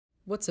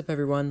What's up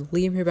everyone,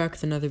 Liam here back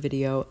with another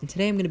video, and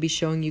today I'm going to be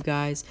showing you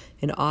guys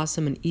an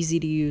awesome and easy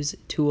to use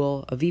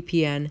tool, a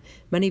VPN.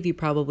 Many of you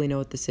probably know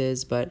what this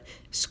is, but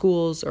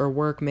schools or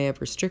work may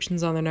have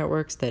restrictions on their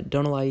networks that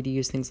don't allow you to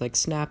use things like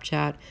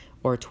Snapchat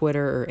or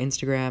Twitter or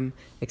Instagram,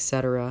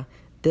 etc.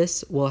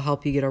 This will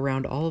help you get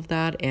around all of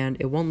that, and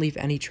it won't leave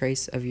any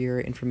trace of your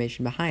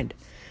information behind.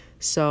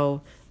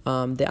 So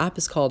the app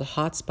is called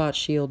Hotspot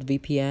Shield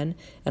VPN,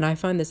 and I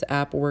find this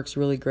app works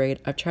really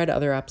great. I've tried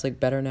other apps like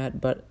BetterNet,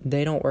 but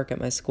they don't work at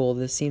my school.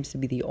 This seems to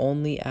be the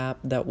only app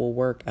that will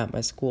work at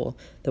my school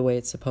the way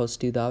it's supposed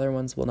to. The other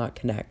ones will not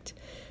connect.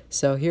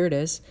 So here it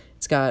is.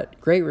 It's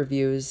got great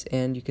reviews,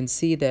 and you can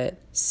see that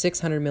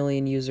 600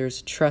 million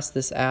users trust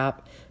this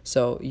app,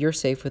 so you're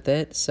safe with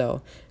it.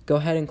 So go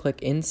ahead and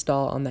click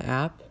install on the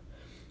app,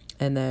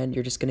 and then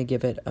you're just going to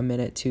give it a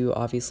minute to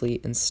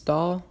obviously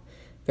install.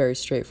 Very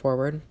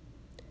straightforward.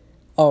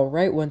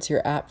 Alright, once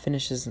your app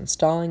finishes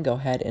installing, go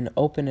ahead and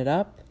open it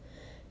up,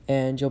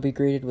 and you'll be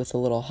greeted with a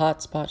little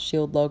Hotspot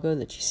Shield logo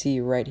that you see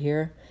right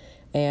here.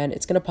 And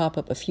it's going to pop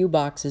up a few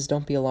boxes.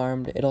 Don't be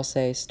alarmed. It'll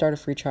say start a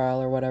free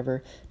trial or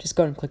whatever. Just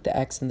go ahead and click the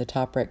X in the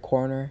top right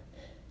corner.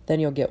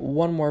 Then you'll get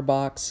one more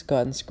box. Go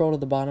ahead and scroll to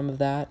the bottom of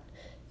that,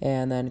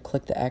 and then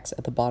click the X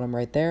at the bottom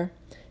right there.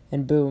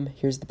 And boom,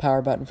 here's the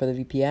power button for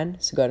the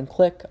VPN. So go ahead and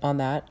click on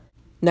that.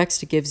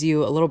 Next, it gives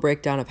you a little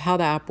breakdown of how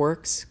the app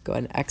works. Go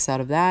ahead and X out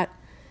of that,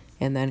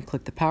 and then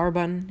click the power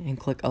button and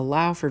click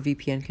allow for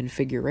VPN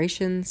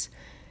configurations.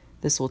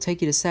 This will take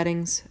you to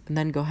settings, and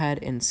then go ahead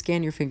and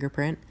scan your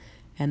fingerprint,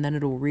 and then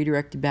it'll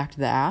redirect you back to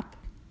the app.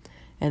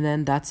 And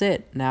then that's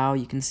it. Now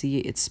you can see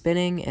it's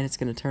spinning and it's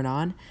going to turn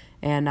on,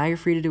 and now you're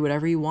free to do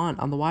whatever you want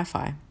on the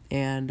Wi-Fi.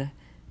 And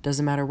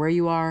doesn't matter where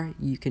you are,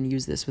 you can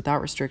use this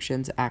without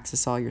restrictions,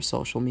 access all your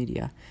social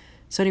media.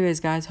 So anyways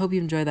guys, hope you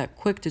enjoyed that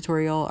quick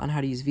tutorial on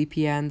how to use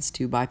VPNs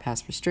to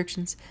bypass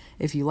restrictions.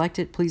 If you liked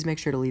it, please make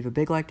sure to leave a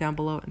big like down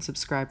below and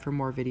subscribe for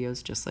more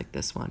videos just like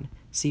this one.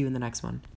 See you in the next one.